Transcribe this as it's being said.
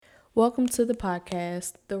Welcome to the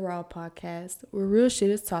podcast, the RAW Podcast, where real shit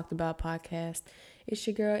is talked about podcast. It's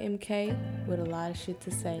your girl MK with a lot of shit to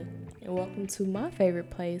say. And welcome to my favorite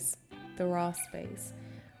place, the RAW Space,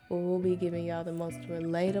 where we'll be giving y'all the most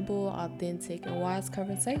relatable, authentic, and wise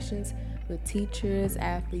conversations with teachers,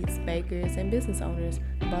 athletes, bakers, and business owners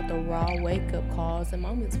about the raw wake-up calls and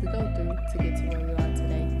moments we go through to get to where we are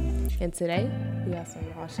today. And today, we have some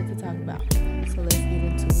raw shit to talk about. So let's get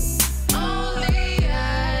into it. Only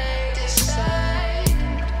I decide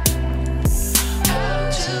how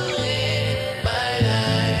to live my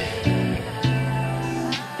life.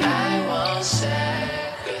 I won't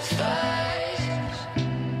sacrifice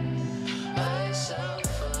myself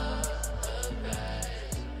for the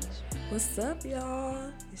prize. What's up,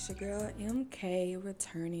 y'all? It's your girl MK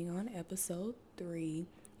returning on episode 3.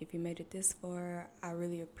 If you made it this far, I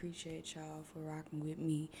really appreciate y'all for rocking with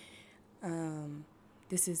me.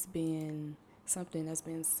 This has been something that's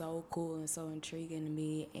been so cool and so intriguing to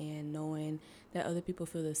me, and knowing that other people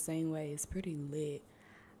feel the same way is pretty lit.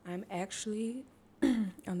 I'm actually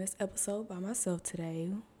on this episode by myself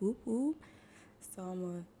today. Whoop whoop. So I'm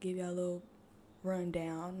gonna give y'all a little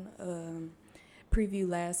rundown, preview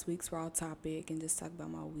last week's raw topic, and just talk about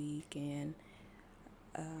my week and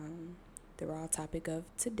the raw topic of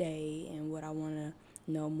today and what I want to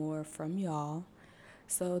know more from y'all.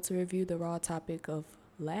 So to review the raw topic of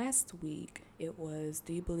last week, it was,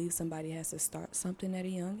 do you believe somebody has to start something at a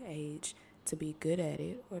young age to be good at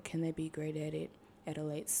it, or can they be great at it at a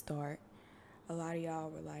late start? A lot of y'all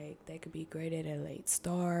were like, they could be great at a late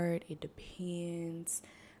start. It depends.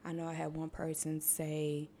 I know I had one person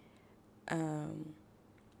say,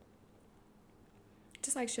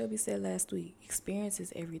 just like Shelby said last week, experience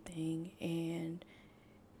is everything. And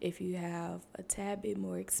if you have a tad bit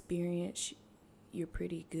more experience, you're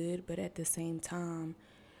pretty good. But at the same time,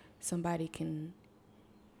 somebody can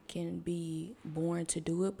be born to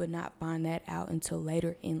do it but not find that out until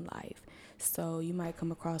later in life. So you might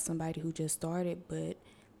come across somebody who just started, but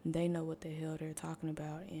they know what the hell they're talking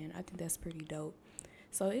about, and I think that's pretty dope.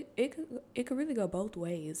 So it could really go both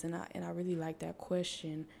ways, and I really like that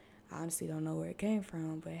question. I honestly don't know where it came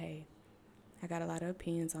from, but hey, I got a lot of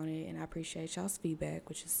opinions on it, and I appreciate y'all's feedback,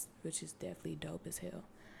 which is definitely dope as hell.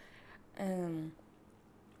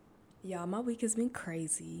 Y'all, my week has been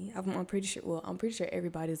crazy. I'm pretty sure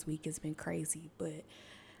everybody's week has been crazy, but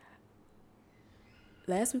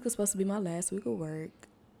last week was supposed to be my last week of work,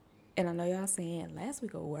 and I know y'all saying last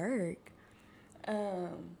week of work.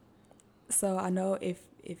 So I know if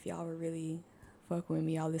y'all were really fucking with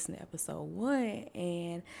me, y'all listen to episode 1,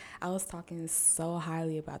 and I was talking so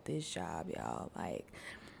highly about this job, y'all. Like,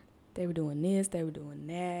 they were doing this, they were doing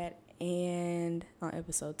that, and on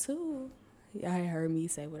episode 2, y'all had heard me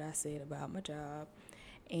say what I said about my job,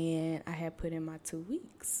 and I had put in my 2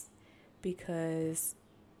 weeks because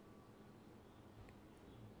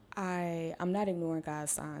I'm not ignoring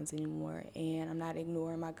God's signs anymore, and I'm not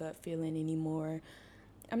ignoring my gut feeling anymore.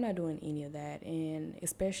 I'm not doing any of that, and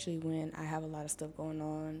especially when I have a lot of stuff going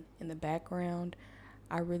on in the background,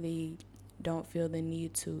 I really don't feel the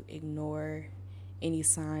need to ignore any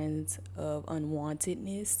signs of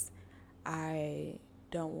unwantedness. I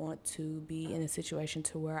don't want to be in a situation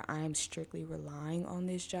to where I'm strictly relying on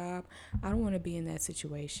this job. I don't want to be in that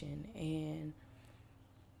situation, and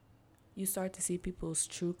you start to see people's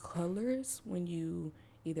true colors when you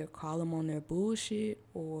either call them on their bullshit,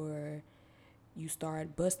 or you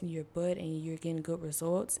start busting your butt and you're getting good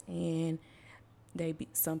results, and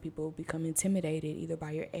some people become intimidated either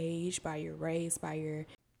by your age, by your race, by your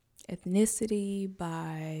ethnicity,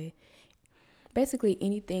 by basically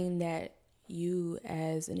anything that you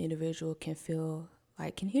as an individual can feel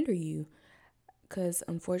like can hinder you. Because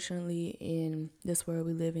unfortunately, in this world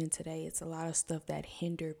we live in today, it's a lot of stuff that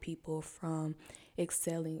hinder people from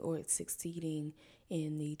excelling or succeeding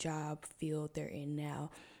in the job field they're in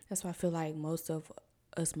now. That's why I feel like most of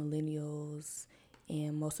us millennials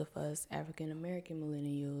and most of us African American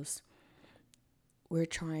millennials, we're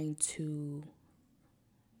trying to,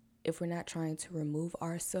 if we're not trying to remove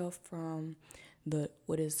ourselves from the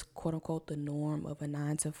what is quote unquote the norm of a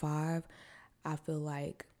 9 to 5, I feel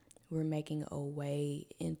like we're making a way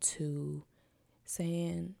into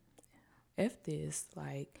saying, F this,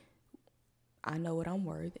 like, I know what I'm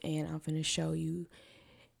worth, and I'm finna show you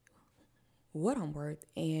what I'm worth,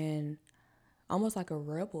 and almost like a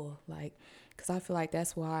rebel, like, because I feel like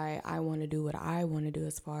that's why I want to do what I want to do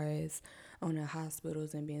as far as owning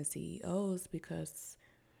hospitals and being CEOs, because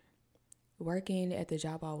working at the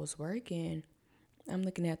job I was working, I'm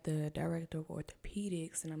looking at the director of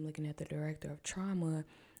orthopedics and I'm looking at the director of trauma,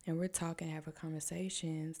 and we're talking, having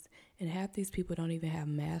conversations, and half these people don't even have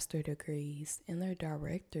master degrees, and they're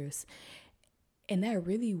directors. And that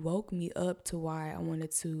really woke me up to why I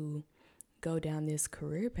wanted to go down this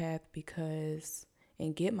career path because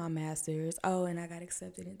and get my master's. Oh, and I got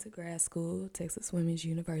accepted into grad school, Texas Women's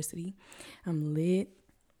University. I'm lit.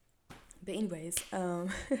 But anyways,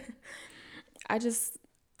 I just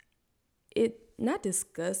it not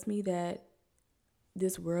disgusts me that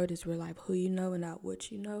this world is real life who you know and not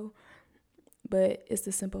what you know, but it's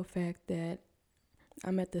the simple fact that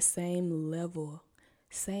I'm at the same level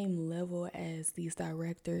as these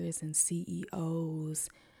directors and CEOs.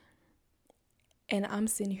 And I'm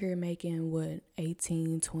sitting here making what,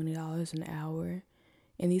 $18-$20 an hour.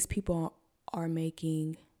 And these people are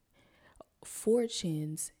making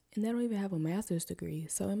fortunes and they don't even have a master's degree.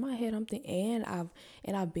 So in my head I'm thinking,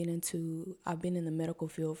 I've been in the medical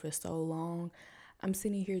field for so long. I'm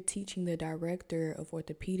sitting here teaching the director of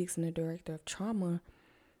orthopedics and the director of trauma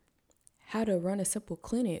how to run a simple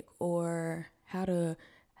clinic, or how to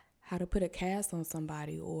put a cast on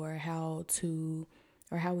somebody, or how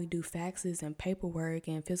we do faxes and paperwork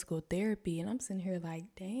and physical therapy. And I'm sitting here like,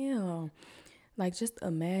 damn, like just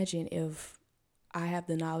imagine if I have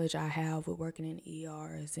the knowledge I have with working in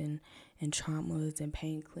ERs and traumas and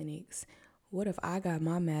pain clinics. What if I got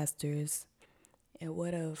my master's, and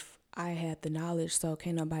what if I had the knowledge so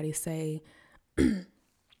can't nobody say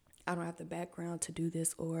I don't have the background to do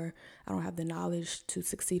this, or I don't have the knowledge to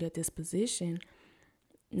succeed at this position.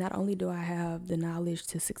 Not only do I have the knowledge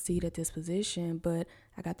to succeed at this position, but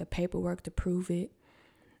I got the paperwork to prove it.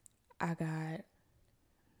 I got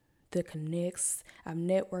the connects. I've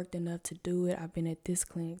networked enough to do it. I've been at this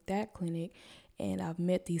clinic, that clinic, and I've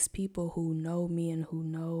met these people who know me and who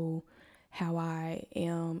know how I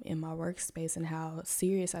am in my workspace and how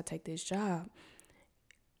serious I take this job.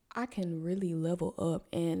 I can really level up,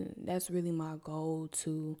 and that's really my goal.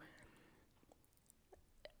 To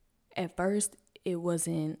At first it was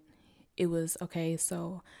okay,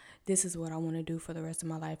 so this is what I want to do for the rest of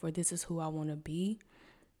my life, or this is who I want to be.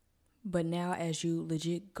 But now as you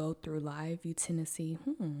legit go through life, you tend to see,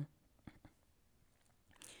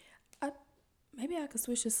 I, maybe I could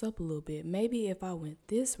switch this up a little bit. Maybe if I went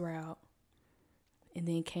this route and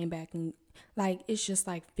then came back, and like, it's just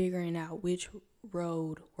like figuring out which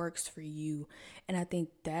road works for you. And I think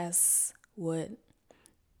that's what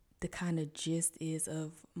the kind of gist is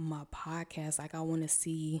of my podcast. Like, I want to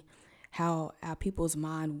see how people's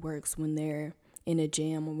mind works when they're in a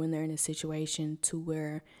jam, or when they're in a situation to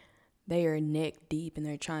where they are neck deep and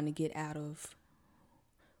they're trying to get out of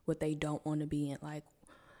what they don't want to be in. Like,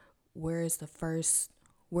 where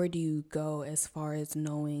do you go as far as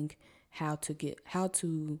knowing how to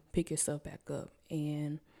pick yourself back up?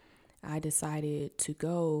 And I decided to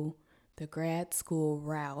go the grad school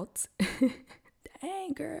route.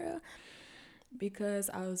 Dang, girl. Because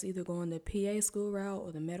I was either going the PA school route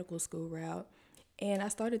or the medical school route. And I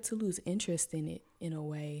started to lose interest in it in a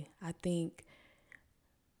way. I think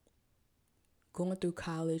going through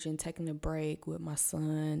college and taking a break with my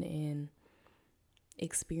son and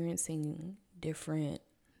experiencing different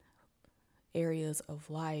areas of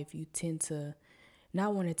life, you tend to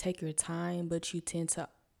not want to take your time, but you tend to,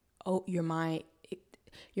 your mind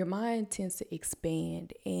tends to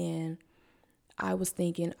expand. And I was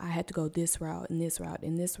thinking I had to go this route and this route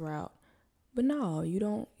and this route. But no, you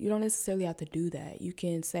don't necessarily have to do that. You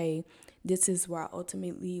can say, this is where I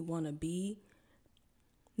ultimately want to be.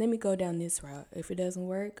 Let me go down this route. If it doesn't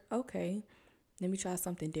work, okay, let me try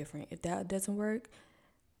something different. If that doesn't work,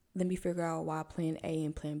 let me figure out why plan A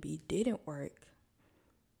and plan B didn't work.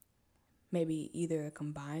 Maybe either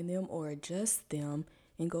combine them or adjust them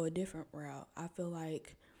and go a different route. I feel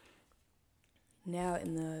like now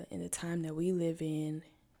in the time that we live in,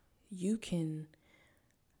 you can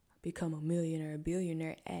become a millionaire, a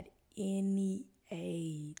billionaire at any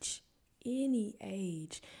age.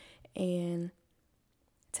 And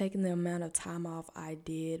taking the amount of time off I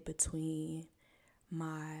did between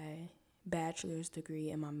my bachelor's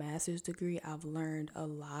degree and my master's degree, I've learned a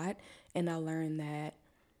lot. And I learned that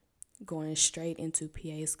going straight into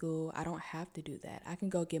PA school, I don't have to do that. I can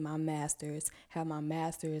go get my master's, have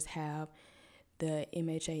the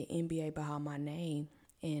MHA MBA behind my name,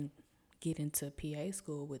 and get into PA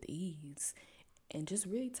school with ease and just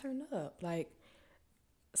really turn up. Like,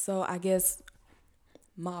 so I guess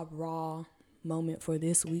my raw moment for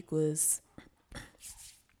this week was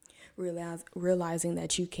realizing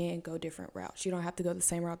that you can go different routes. You don't have to go the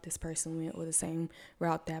same route this person went or the same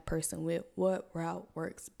route that person went. What route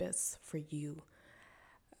works best for you?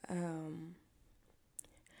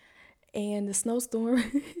 And the snowstorm,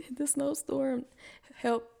 the snowstorm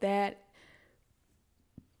helped that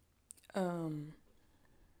um,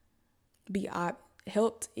 be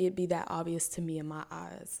helped it be that obvious to me in my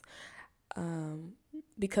eyes. Um,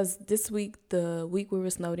 because this week, the week we were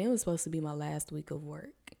snowed in, was supposed to be my last week of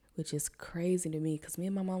work, which is crazy to me because me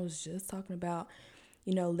and my mom was just talking about,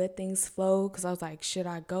 let things flow. Because I was like, should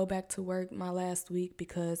I go back to work my last week?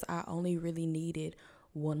 Because I only really needed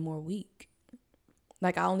one more week.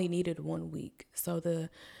 Like I only needed 1 week. So the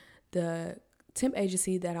temp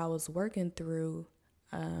agency that I was working through,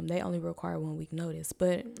 they only require 1 week notice.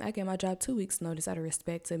 But I gave my job 2 weeks notice out of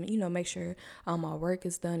respect to, make sure all my work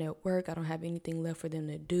is done at work. I don't have anything left for them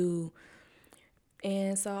to do.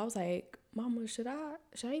 And so I was like, Mama, should I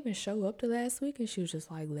even show up to last week? And she was just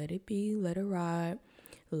like, let it be, let it ride.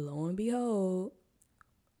 Lo and behold,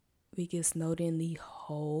 we get snowed in the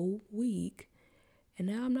whole week. And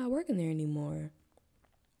now I'm not working there anymore.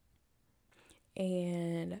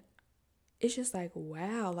 And it's just like,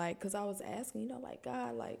 wow, like, because I was asking, like,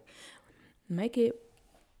 God, like,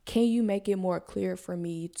 can you make it more clear for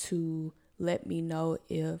me to let me know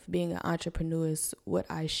if being an entrepreneur is what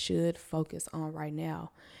I should focus on right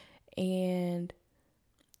now? And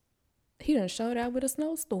he done showed out with a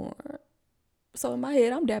snowstorm. So in my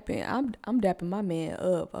head, I'm dapping my man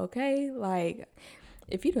up, okay? Like,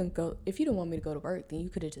 if you didn't want me to go to work, then you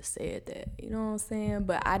could have just said that. You know what I'm saying?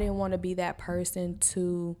 But I didn't want to be that person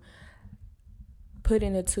to put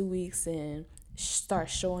in the 2 weeks and start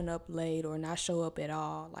showing up late or not show up at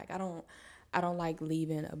all. Like I don't like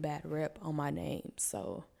leaving a bad rep on my name.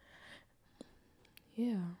 So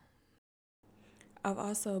yeah. I've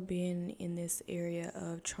also been in this area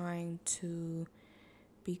of trying to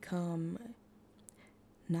become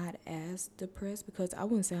not as depressed, because I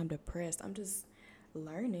wouldn't say I'm depressed. I'm just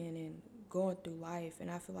learning and going through life, and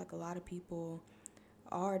I feel like a lot of people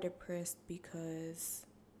are depressed because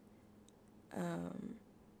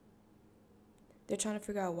they're trying to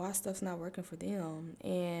figure out why stuff's not working for them.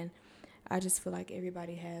 And I just feel like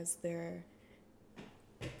everybody has their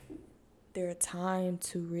time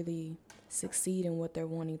to really succeed in what they're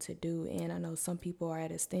wanting to do. And I know some people are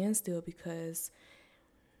at a standstill because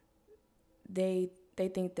they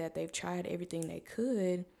think that they've tried everything they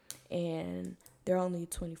could and they're only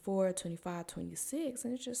 24, 25, 26,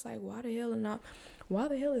 and it's just like, why the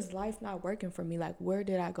hell is life not working for me? Like, where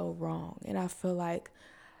did I go wrong? And I feel like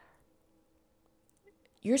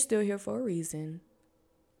you're still here for a reason.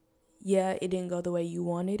 Yeah, it didn't go the way you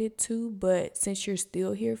wanted it to, but since you're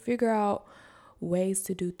still here, figure out ways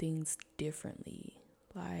to do things differently.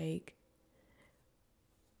 Like,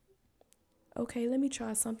 okay, let me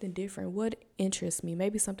try something different. What interests me?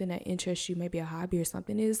 Maybe something that interests you, maybe a hobby or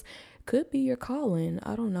something could be your calling.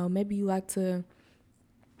 I don't know. Maybe you like to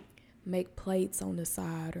make plates on the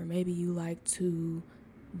side, or maybe you like to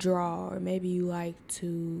draw, or maybe you like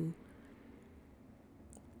to,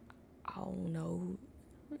 I don't know,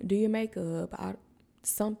 do your makeup,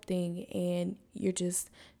 something, and you're just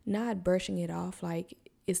not brushing it off like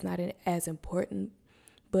it's not as important.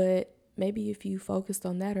 But maybe if you focused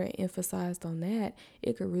on that or emphasized on that,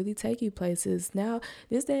 it could really take you places. Now,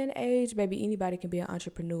 this day and age, baby, anybody can be an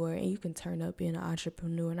entrepreneur, and you can turn up being an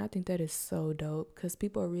entrepreneur. And I think that is so dope because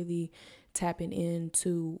people are really tapping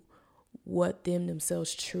into what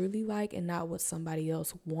themselves truly like and not what somebody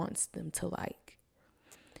else wants them to like.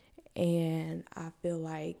 And I feel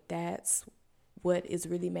like that's what is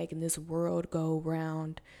really making this world go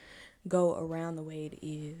around the way it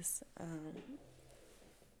is.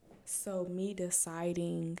 So me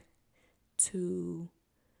deciding to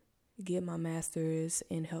get my master's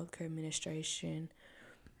in healthcare administration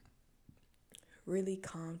really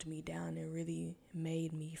calmed me down and really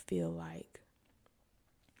made me feel like,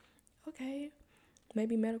 okay,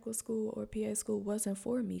 maybe medical school or PA school wasn't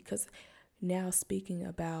for me. Because now, speaking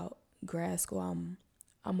about grad school, I'm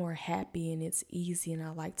more happy and it's easy and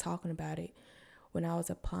I like talking about it. When I was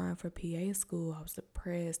applying for PA school, I was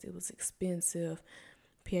depressed. It was expensive.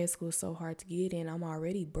 PA school is so hard to get in. I'm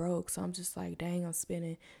already broke, so I'm just like, dang, I'm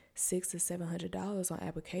spending $600 to $700 on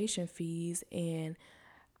application fees, and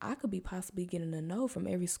I could be possibly getting a no from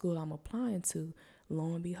every school I'm applying to.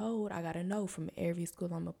 Lo and behold, I got a no from every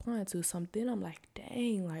school I'm applying to. So then I'm like,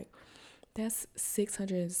 dang, like that's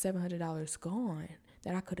 $600, $700 gone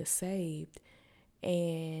that I could have saved.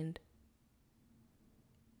 And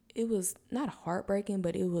it was not heartbreaking,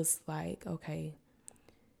 but it was like, okay,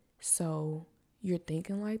 so you're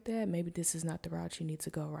thinking like that? Maybe this is not the route you need to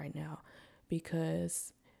go right now.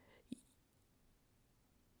 Because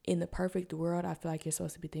in the perfect world, I feel like you're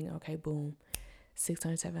supposed to be thinking, okay, boom,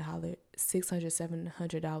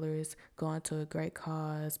 $600 going to a great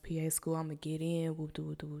cause, PA school, I'm gonna get in, whoop de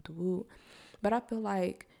whoop de whoop de whoop. But I feel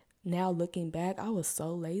like now looking back, I was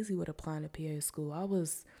so lazy with applying to PA school. I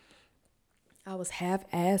was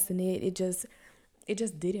half-assing it. It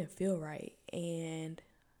just didn't feel right. And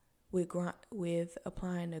with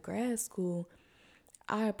applying to grad school,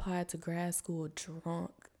 I applied to grad school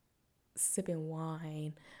drunk, sipping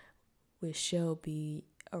wine with Shelby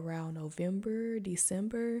around November,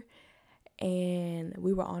 December. And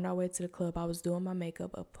we were on our way to the club. I was doing my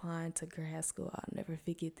makeup, applying to grad school. I'll never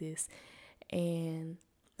forget this. And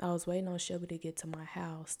I was waiting on Shelby to get to my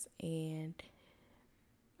house, and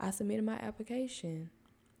I submitted my application.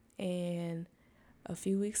 And a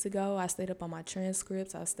few weeks ago, I stayed up on my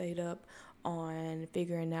transcripts. I stayed up on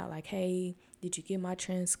figuring out, like, hey, did you get my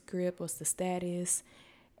transcript? What's the status?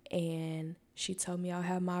 And she told me I'll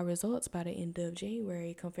have my results by the end of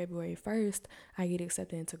January. Come February 1st, I get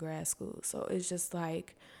accepted into grad school. So it's just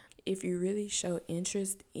like, if you really show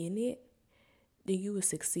interest in it, then you will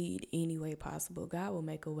succeed any way possible. God will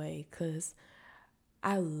make a way, because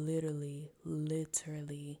I literally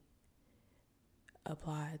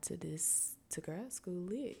applied to grad school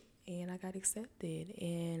lit, and I got accepted.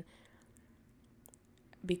 And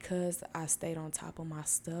because I stayed on top of my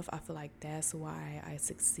stuff, I feel like that's why I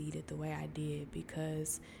succeeded the way I did,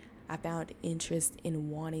 because I found interest in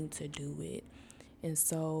wanting to do it. And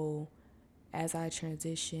so as I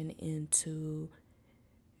transition into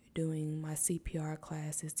doing my CPR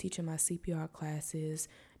classes, teaching my CPR classes,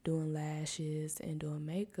 doing lashes, and doing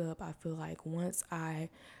makeup, I feel like once I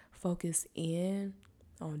focus in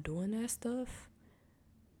on doing that stuff,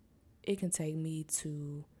 it can take me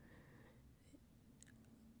to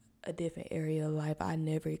a different area of life I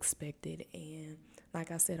never expected. And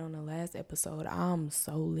like I said on the last episode, I'm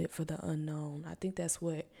so lit for the unknown. I think that's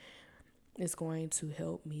what is going to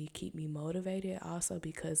help me keep me motivated, also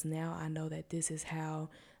because now I know that this is how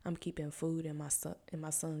I'm keeping food in my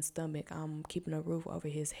son's stomach. I'm keeping a roof over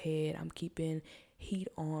his head. I'm keeping heat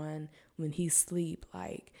on when he sleep,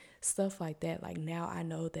 like stuff like that. Like, now I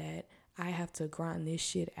know that I have to grind this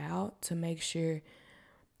shit out to make sure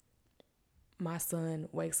my son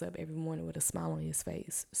wakes up every morning with a smile on his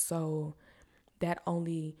face. So that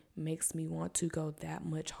only makes me want to go that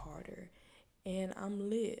much harder. And I'm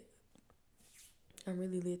lit. I'm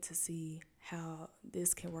really lit to see how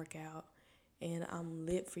this can work out. And I'm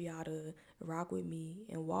lit for y'all to rock with me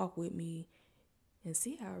and walk with me and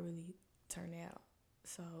see how it really turn out.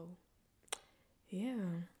 So, yeah.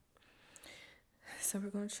 So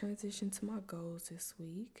we're going to transition to my goals this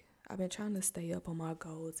week. I've been trying to stay up on my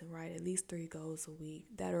goals and write at least 3 goals a week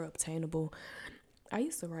that are obtainable. I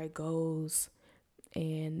used to write goals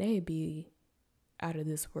and they'd be out of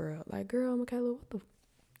this world. Like, girl, Michaela, what the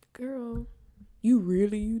girl? You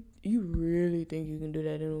really think you can do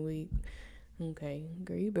that in a week? Okay,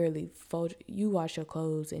 girl, you barely fold. You wash your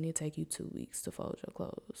clothes and it take you 2 weeks to fold your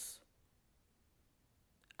clothes.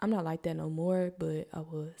 I'm not like that no more, but I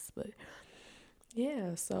was. But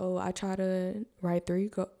yeah, so I try to write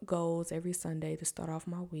 3 goals every Sunday to start off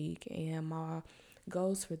my week, and my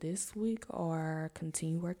goals for this week are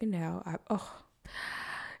continue working out. It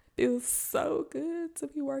feels so good to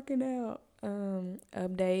be working out.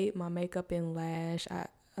 Update my makeup and lash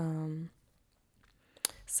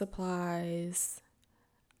supplies,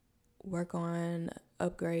 work on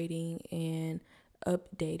upgrading and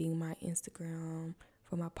updating my Instagram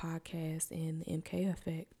for my podcast and the MK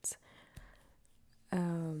effect.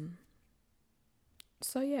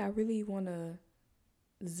 So yeah, I really want to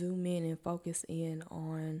zoom in and focus in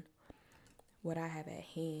on what I have at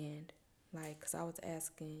hand. Like, cause I was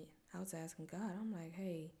asking God, I'm like,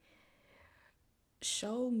 hey,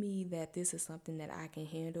 show me that this is something that I can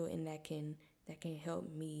handle and that can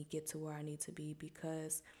help me get to where I need to be.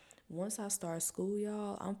 Because once I start school,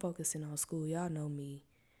 y'all, I'm focusing on school. Y'all know me.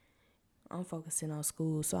 I'm focusing on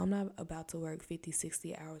school. So I'm not about to work 50,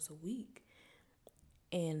 60 hours a week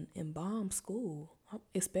and bomb school,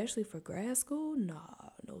 especially for grad school. Nah,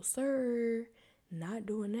 no sir, not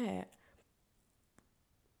doing that.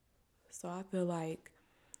 So I feel like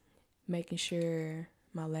making sure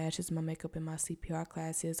my lashes, my makeup, and my CPR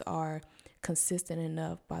classes are consistent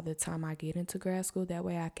enough by the time I get into grad school. That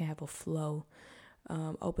way I can have a flow,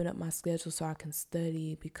 open up my schedule so I can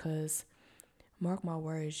study, because mark my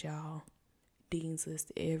words, y'all, Dean's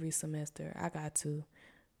List every semester. I got to.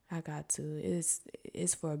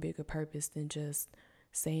 It's for a bigger purpose than just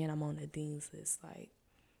saying I'm on the Dean's List. Like,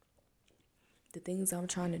 the things I'm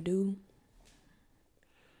trying to do,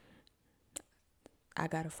 I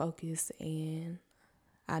gotta focus, and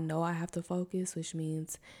I know I have to focus, which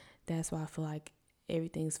means that's why I feel like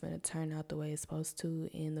everything's going to turn out the way it's supposed to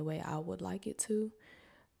and the way I would like it to.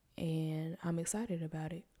 And I'm excited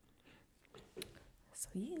about it. So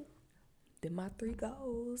yeah, did my 3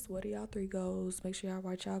 goals. What are y'all 3 goals? Make sure y'all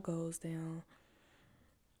write y'all goals down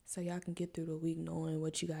so y'all can get through the week knowing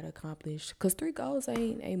what you got to accomplish. Because 3 goals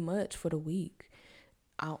ain't much for the week.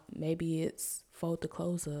 Maybe it's fold the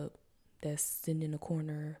clothes up that's sitting in the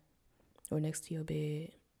corner or next to your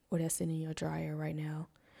bed, or that's sitting in your dryer right now.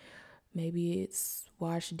 Maybe it's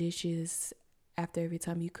wash dishes after every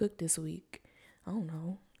time you cook this week. I don't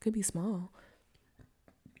know. Could be small.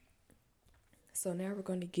 So now we're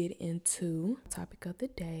going to get into topic of the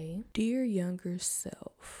day. Dear younger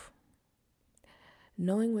self,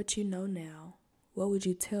 knowing what you know now, what would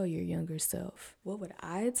you tell your younger self? What would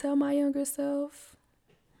I tell my younger self?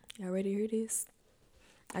 Y'all ready to hear this?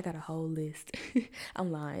 I got a whole list.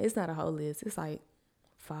 I'm lying. It's not a whole list. It's like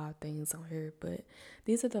 5 things on here. But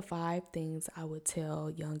these are the 5 things I would tell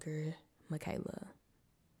younger Michaela.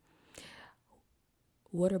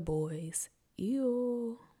 Water boys.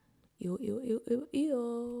 Ew. Ew, ew, ew, ew,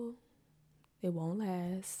 ew. It won't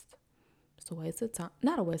last. It's a waste of time.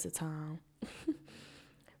 Not a waste of time.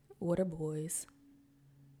 Water boys.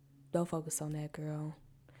 Don't focus on that, girl.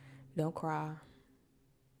 Don't cry.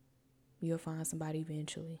 You'll find somebody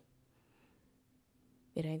eventually.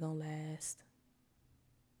 It ain't gonna last.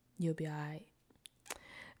 You'll be alright.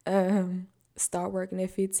 Start working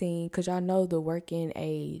at 15, because y'all know the working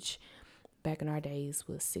age back in our days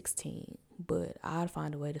was 16. But I'd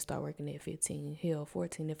find a way to start working at 15. Hell,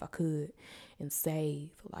 14 if I could. And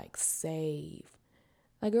save. Like,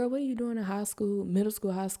 girl, what are you doing in high school, middle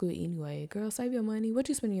school, high school anyway? Girl, save your money. What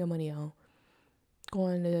you spending your money on?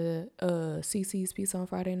 Going to CC's Pizza on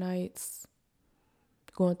Friday nights?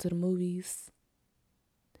 Going to the movies?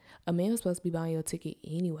 A man was supposed to be buying your ticket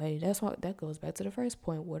anyway. That's why that goes back to the first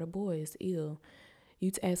point. What a boy is ill.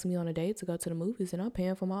 You ask me on a date to go to the movies and I'm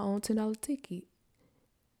paying for my own $10 ticket.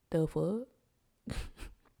 The fuck?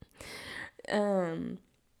 And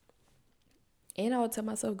I would tell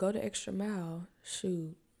myself, go the extra mile.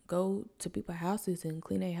 Shoot. Go to people's houses and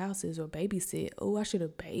clean their houses or babysit. Oh, I should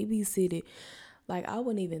have babysitted. Like, I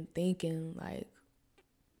wasn't even thinking, like,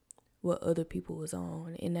 what other people was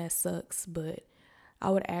on. And that sucks. But I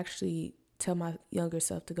would actually tell my younger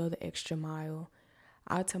self to go the extra mile.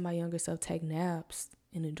 I would tell my younger self, take naps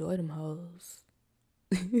and enjoy them hoes.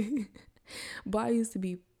 But I used to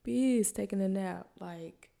be pissed taking a nap.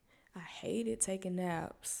 Like, I hated taking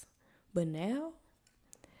naps. But now,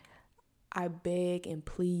 I beg and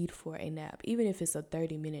plead for a nap. Even if it's a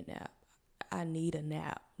 30-minute nap. I need a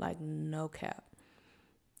nap. Like, no cap.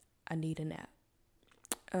 I need a nap.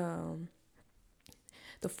 The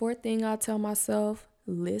 4th thing I tell myself,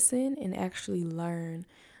 listen and actually learn.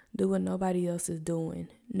 Do what nobody else is doing.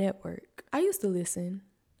 Network. I used to listen.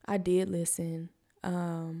 I did listen.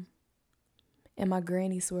 And my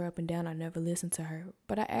granny swore up and down I never listened to her.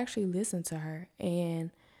 But I actually listened to her.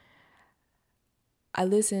 And I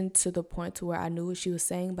listened to the point to where I knew what she was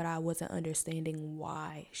saying, but I wasn't understanding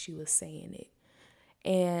why she was saying it.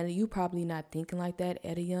 And you probably not thinking like that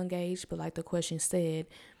at a young age, but like the question said,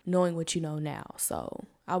 knowing what you know now. So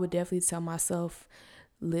I would definitely tell myself,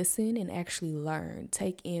 listen and actually learn.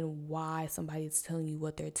 Take in why somebody's telling you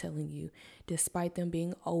what they're telling you, despite them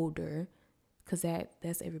being older, because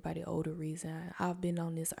that's everybody older reason. I've been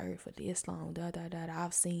on this earth for this long,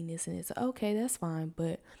 I've seen this and it's okay, that's fine.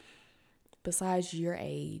 But besides your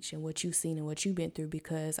age and what you've seen and what you've been through,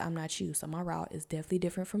 because I'm not you, so my route is definitely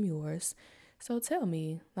different from yours. So tell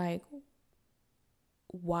me, like,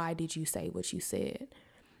 why did you say what you said?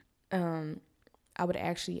 I would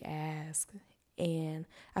actually ask. And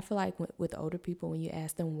I feel like with older people, when you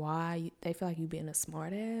ask them why, they feel like you being a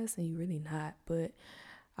smart ass, and you're really not. But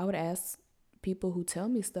I would ask people who tell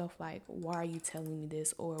me stuff like, why are you telling me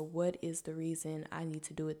this? Or what is the reason I need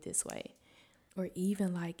to do it this way? Or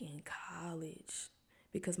even like in college,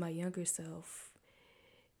 because my younger self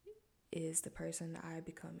is the person I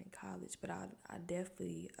become in college. But I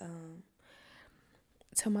definitely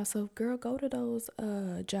tell myself, girl, go to those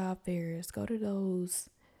job fairs, go to those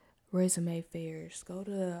resume fairs, go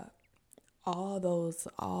to all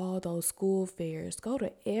those school fairs, go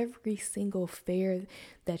to every single fair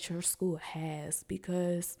that your school has,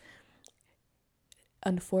 because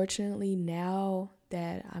unfortunately now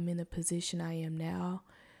that I'm in the position I am now,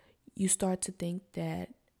 you start to think that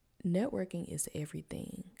networking is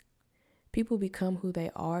everything. People become who they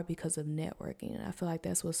are because of networking. And I feel like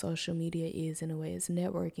that's what social media is in a way. It's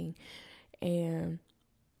networking. And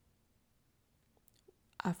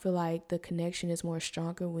I feel like the connection is more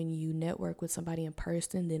stronger when you network with somebody in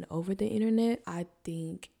person than over the internet. I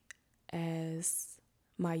think as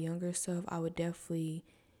my younger self, I would definitely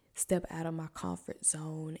step out of my comfort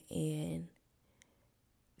zone and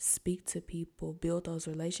speak to people, build those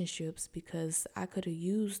relationships, because I could have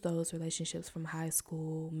used those relationships from high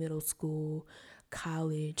school, middle school,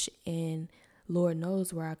 college, and Lord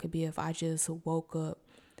knows where I could be if I just woke up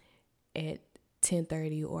at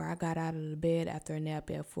 10:30, or I got out of the bed after a nap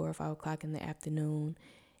at 4 or 5 o'clock in the afternoon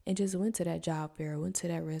and just went to that job fair, went to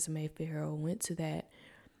that resume fair, or went to that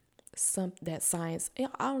science, I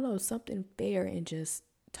don't know, something fair, and just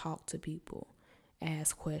talk to people,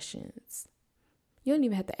 ask questions. You don't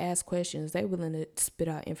even have to ask questions. They're willing to spit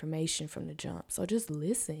out information from the jump. So just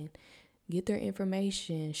listen, get their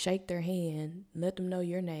information, shake their hand, let them know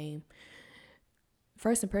your name.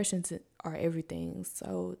 First impressions are everything.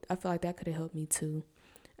 So I feel like that could have helped me too.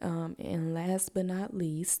 And last but not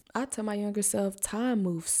least, I tell my younger self, time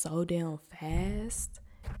moves so damn fast.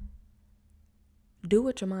 Do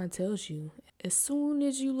what your mind tells you. As soon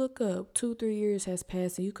as you look up, 2-3 years has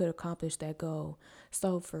passed and you could accomplish that goal.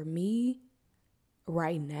 So for me,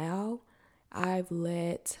 right now, I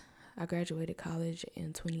graduated college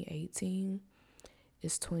in 2018.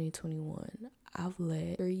 It's 2021. I've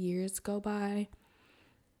let 3 years go by,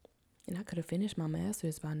 and I could have finished my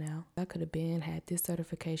master's by now. I could have had this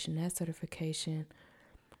certification, that certification,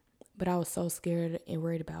 but I was so scared and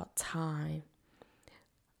worried about time.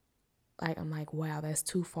 Like, I'm like, wow, that's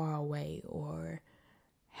too far away, or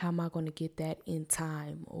how am I going to get that in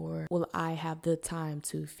time, or will I have the time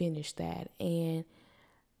to finish that? And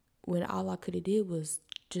when all I could have did was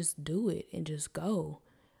just do it and just go.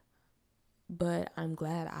 But I'm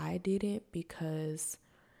glad I didn't, because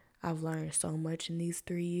I've learned so much in these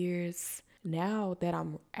 3 years. Now that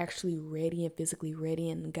I'm actually ready and physically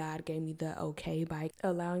ready, and God gave me the okay by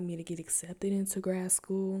allowing me to get accepted into grad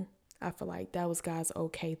school, I feel like that was God's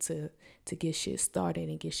okay to get shit started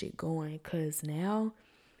and get shit going. Because now,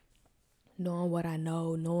 knowing what I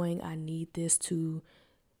know, knowing I need this to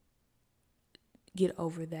get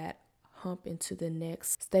over that hump into the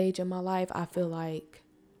next stage of my life, I feel like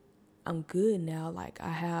I'm good now. Like, I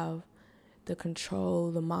have the control,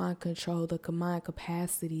 the mind control, the mind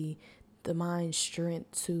capacity, the mind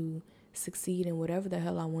strength to succeed in whatever the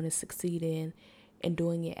hell I want to succeed in, and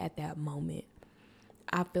doing it at that moment.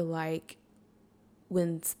 I feel like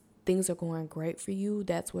when things are going great for you,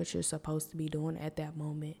 that's what you're supposed to be doing at that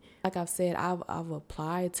moment. Like I've said, I've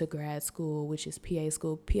applied to grad school, which is PA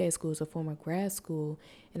school. PA school is a form of grad school,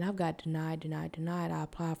 and I've got denied. I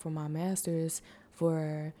applied for my master's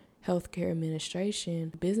for healthcare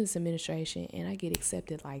administration, business administration, and I get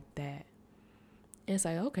accepted like that. And it's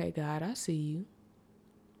like, okay, God, I see you.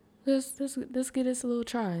 Let's give this a little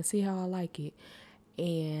try and see how I like it.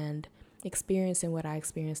 And experiencing what I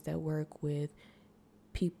experienced at work with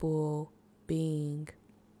people being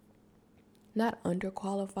not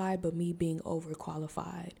underqualified, but me being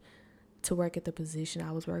overqualified to work at the position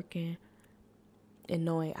I was working, and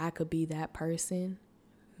knowing I could be that person,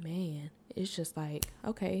 man, it's just like,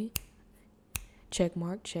 okay, check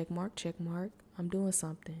mark, check mark, check mark. I'm doing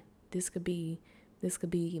something. This could be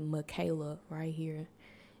Michaela right here.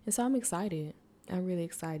 And so I'm excited. I'm really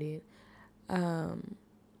excited.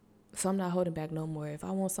 So I'm not holding back no more. If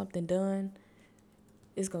I want something done,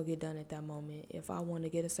 it's going to get done at that moment. If I want to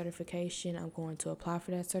get a certification, I'm going to apply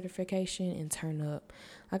for that certification and turn up.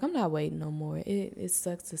 Like, I'm not waiting no more. It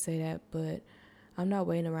sucks to say that, but I'm not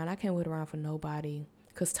waiting around. I can't wait around for nobody,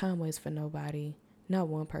 because time waits for nobody, not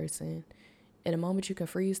one person. And the moment you can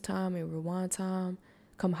freeze time and rewind time,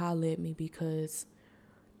 come holler at me, because,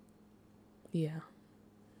 yeah,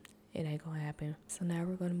 it ain't going to happen. So now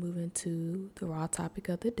we're going to move into the raw topic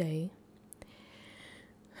of the day.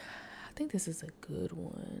 I think this is a good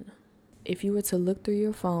one. If you were to look through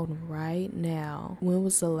your phone right now, when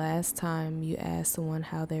was the last time you asked someone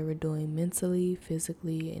how they were doing mentally,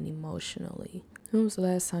 physically, and emotionally? When was the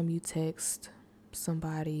last time you text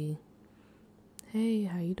somebody, hey,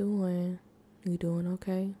 how you doing? You doing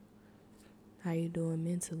okay? How you doing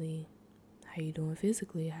mentally? How you doing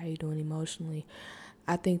physically? How you doing emotionally?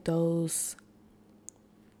 I think those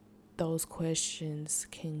questions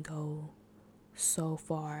can go so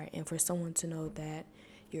far, and for someone to know that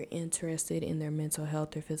you're interested in their mental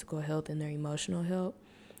health, their physical health, and their emotional health,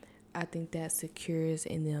 I think that secures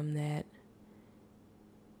in them that,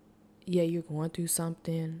 yeah, you're going through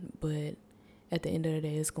something, but at the end of the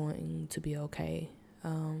day, it's going to be okay.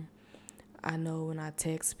 I know when I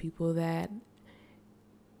text people that,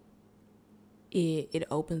 it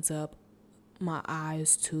opens up my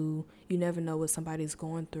eyes to, you never know what somebody's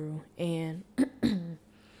going through, and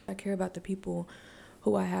I care about the people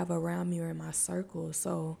who I have around me or in my circle.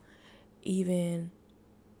 So even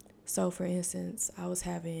So, for instance, I was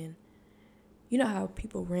having, you know how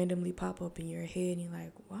people randomly pop up in your head and you're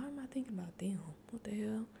like, why am I thinking about them? What the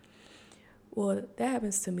hell? Well, that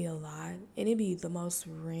happens to me a lot, and it be the most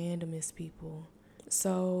randomest people.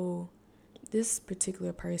 So, this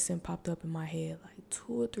particular person popped up in my head like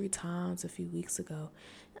 2 or 3 times a few weeks ago.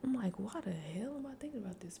 I'm like, why the hell am I thinking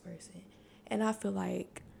about this person? And I feel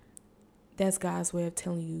like that's God's way of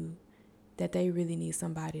telling you that they really need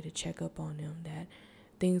somebody to check up on them, that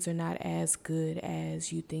things are not as good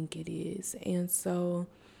as you think it is. And so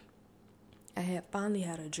I had finally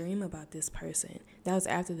had a dream about this person. That was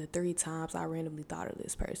after the 3 times I randomly thought of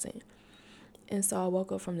this person. And so I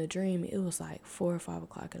woke up from the dream. It was like 4 or 5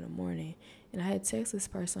 o'clock in the morning. And I had texted this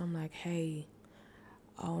person. I'm like, hey,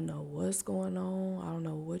 I don't know what's going on. I don't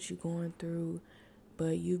know what you're going through,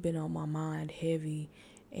 but you've been on my mind heavy.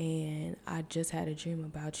 And I just had a dream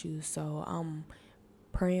about you. So I'm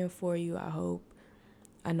praying for you.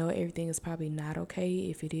 I know everything is probably not okay.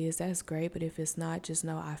 If it is, that's great. But if it's not, just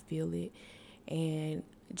know I feel it. And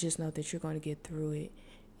just know that you're going to get through it.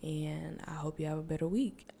 And I hope you have a better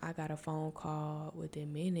week. I got a phone call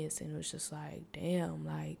within minutes and it was just like, damn,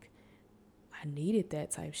 like I needed that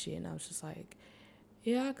type shit. And I was just like,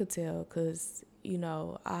 yeah, I could tell because,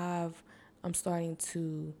 I'm starting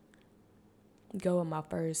to go with my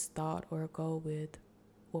first thought or go with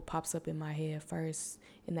what pops up in my head first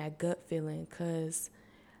in that gut feeling because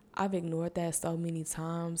I've ignored that so many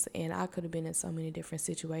times and I could have been in so many different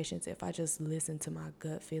situations if I just listened to my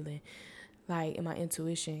gut feeling, like in my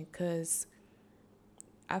intuition, because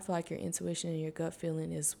I feel like your intuition and your gut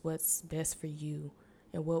feeling is what's best for you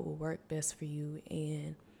and what will work best for you.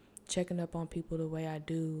 And checking up on people the way I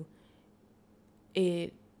do,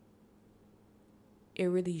 it it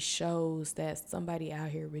really shows that somebody out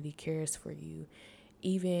here really cares for you.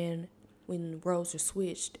 Even when roles are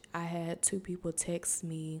switched, I had 2 people text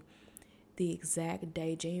me the exact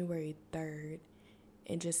day, January 3rd,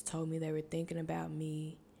 and just told me they were thinking about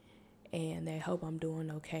me and they hope I'm doing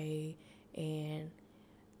okay. And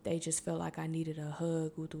they just felt like I needed a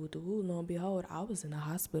hug. Lo and behold, I was in the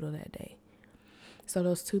hospital that day. So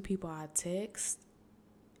those 2 people I text,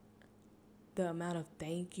 the amount of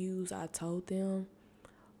thank yous I told them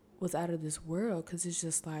was out of this world because it's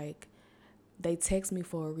just like they text me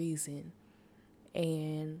for a reason.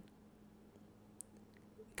 And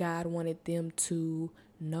God wanted them to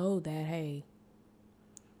know that, hey,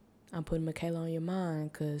 I'm putting Michaela on your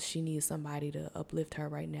mind because she needs somebody to uplift her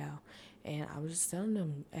right now. And I was just telling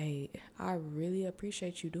them, hey, I really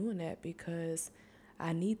appreciate you doing that because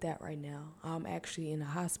I need that right now. I'm actually in the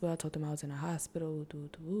hospital. I told them I was in the hospital.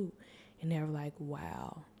 And they were like,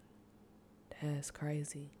 wow, that's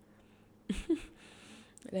crazy.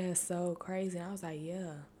 That's so crazy. And I was like,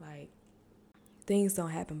 yeah, like things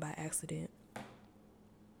don't happen by accident.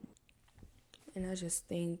 And I just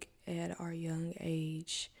think at our young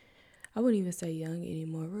age, I wouldn't even say young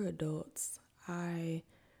anymore, we're adults. I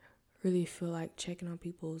really feel like checking on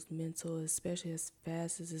people's mental, especially as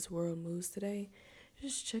fast as this world moves today,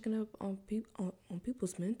 just checking up on on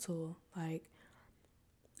people's mental. Like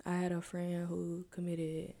I had a friend who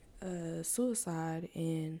committed suicide,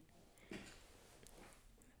 and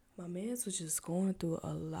my man's was just going through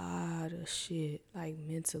a lot of shit, like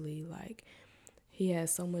mentally. Like he had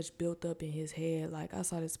so much built up in his head. Like I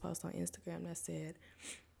saw this post on Instagram that said,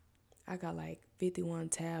 I got like 51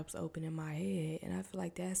 tabs open in my head, and I feel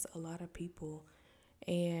like that's a lot of people.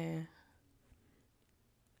 And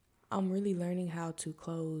I'm really learning how to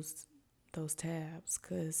close those tabs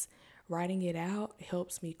because writing it out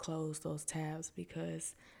helps me close those tabs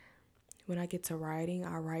because when I get to writing,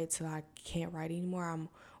 I write till I can't write anymore.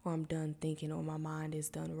 I'm done thinking or my mind is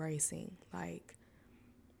done racing. Like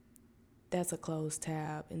that's a closed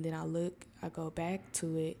tab. And then I go back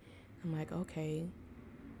to it. I'm like, okay,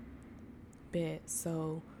 bet.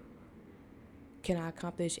 So can I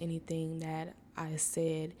accomplish anything that I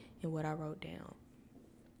said in what I wrote down?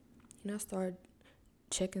 And I start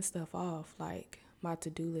checking stuff off, like my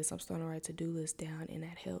to-do list. I'm starting to write to-do list down, and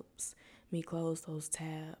that helps me close those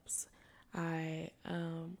tabs. I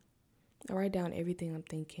write down everything I'm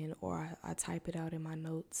thinking, or I type it out in my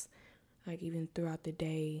notes. Like even throughout the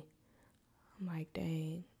day, I'm like,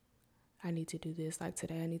 dang, I need to do this. Like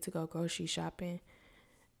today, I need to go grocery shopping.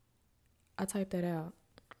 I type that out,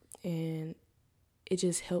 and it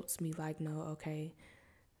just helps me like know, okay,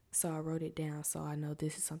 so I wrote it down, so I know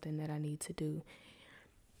this is something that I need to do.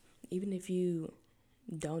 Even if you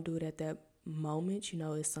don't do it at that moment,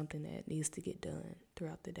 it's something that needs to get done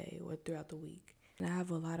throughout the day or throughout the week. And I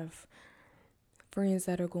have a lot of friends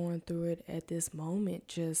that are going through it at this moment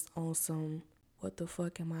just on some, what the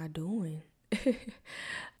fuck am I doing?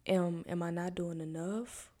 am I not doing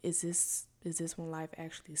enough? Is this when life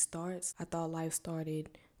actually starts? I thought life started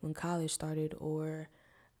when college started, or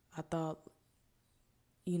I thought,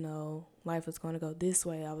 life was going to go this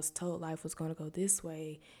way. I was told life was going to go this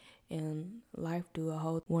way, and life do a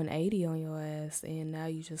whole 180 on your ass, and now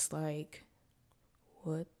you just like,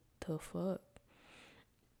 what the fuck?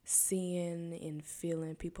 Seeing and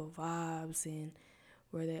feeling people vibes and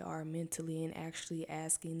where they are mentally, and actually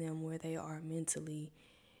asking them where they are mentally,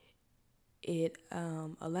 it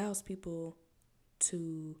allows people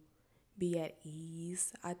to be at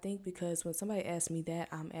ease. I think because when somebody asks me that,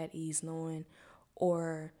 I'm at ease knowing,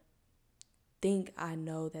 or think I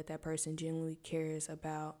know that that person genuinely cares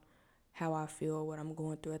about how I feel or what I'm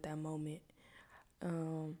going through at that moment.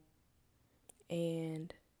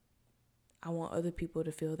 And I want other people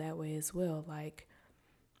to feel that way as well. Like,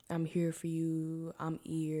 I'm here for you. I'm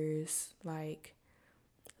ears. Like,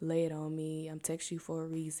 lay it on me. I'm texting you for a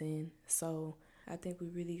reason. So I think we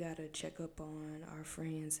really gotta check up on our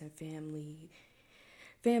friends and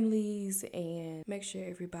families, and make sure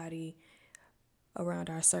everybody around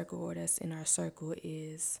our circle or that's in our circle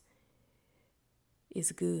is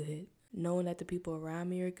good. Knowing that the people around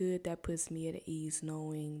me are good, that puts me at ease,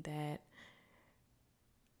 knowing that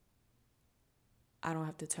I don't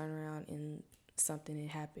have to turn around and something that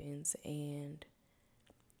happens, and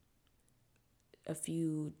a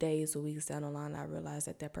few days or weeks down the line I realized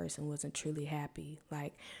that that person wasn't truly happy.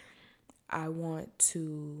 Like, I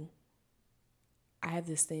have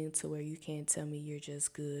this thing to where you can't tell me you're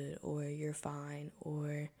just good or you're fine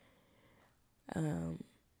or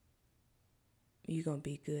you're gonna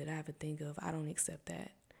be good. I have a thing of, I don't accept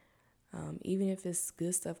that. Even if it's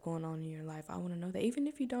good stuff going on in your life, I want to know that. Even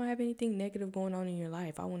if you don't have anything negative going on in your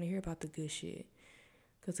life, I want to hear about the good shit,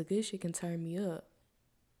 because the good shit can turn me up,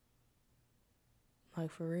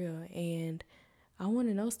 like, for real. And I want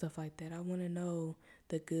to know stuff like that. I want to know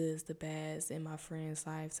the goods, the bads in my friends'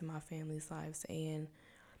 lives and my family's lives. And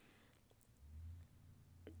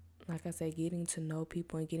like I said, getting to know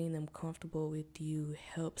people and getting them comfortable with you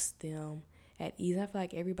helps them at ease. I feel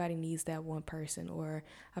like everybody needs that one person, or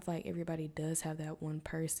I feel like everybody does have that one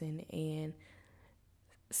person, and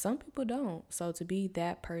some people don't. So to be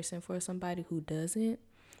that person for somebody who doesn't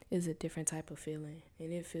is a different type of feeling,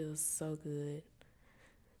 and it feels so good.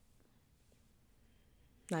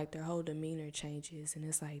 Like, their whole demeanor changes, and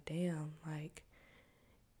it's like, damn, like,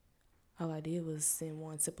 all I did was send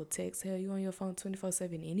one simple text. Hell, you on your phone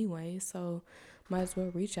 24/7 anyway, so might as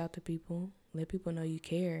well reach out to people, let people know you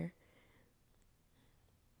care.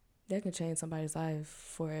 That can change somebody's life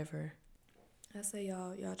forever. I say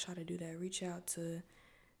y'all try to do that. Reach out to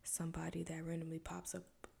somebody that randomly pops up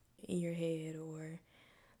in your head, or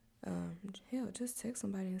hell, just text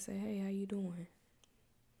somebody and say, hey, how you doing?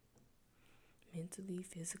 Mentally,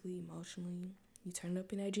 physically, emotionally. You turn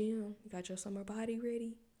up in that gym? You got your summer body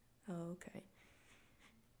ready? Oh, okay.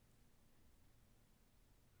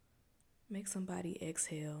 Make somebody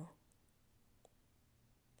exhale.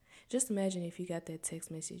 Just imagine if you got that text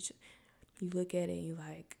message, you look at it and you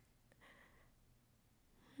like,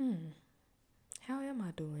 how am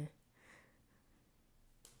I doing?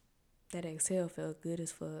 That exhale felt good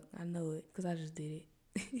as fuck. I know it because I just did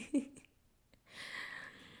it.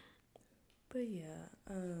 But yeah,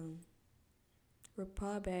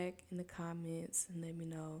 reply back in the comments and let me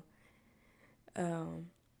know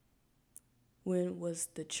when was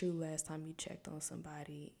the true last time you checked on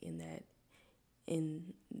somebody in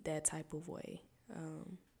that type of way.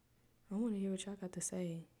 I want to hear what y'all got to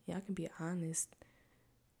say. Y'all can be honest.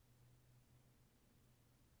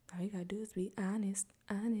 All you gotta do is be honest.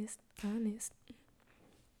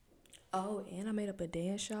 Oh, and I made up a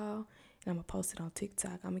dance, y'all, and I'm gonna post it on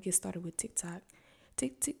TikTok. I'm gonna get started with TikTok.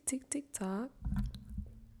 TikTok.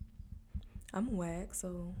 I'm whack,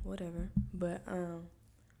 so whatever. But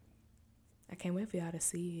I can't wait for y'all to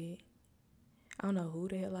see it. I don't know who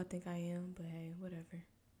the hell I think I am, but hey, whatever.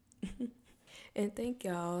 And thank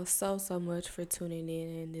y'all so much for tuning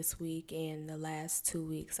in this week and the last 2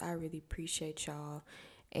 weeks. I really appreciate y'all,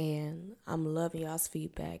 and I'm loving y'all's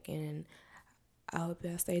feedback, and I hope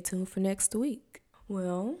y'all stay tuned for next week.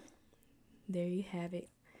 Well, there you have it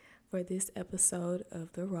for this episode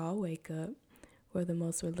of the RAW Wakeup, where the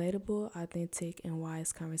most relatable, authentic, and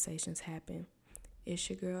wise conversations happen. It's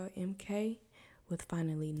your girl MK with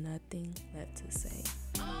finally nothing left to say.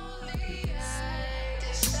 Peace.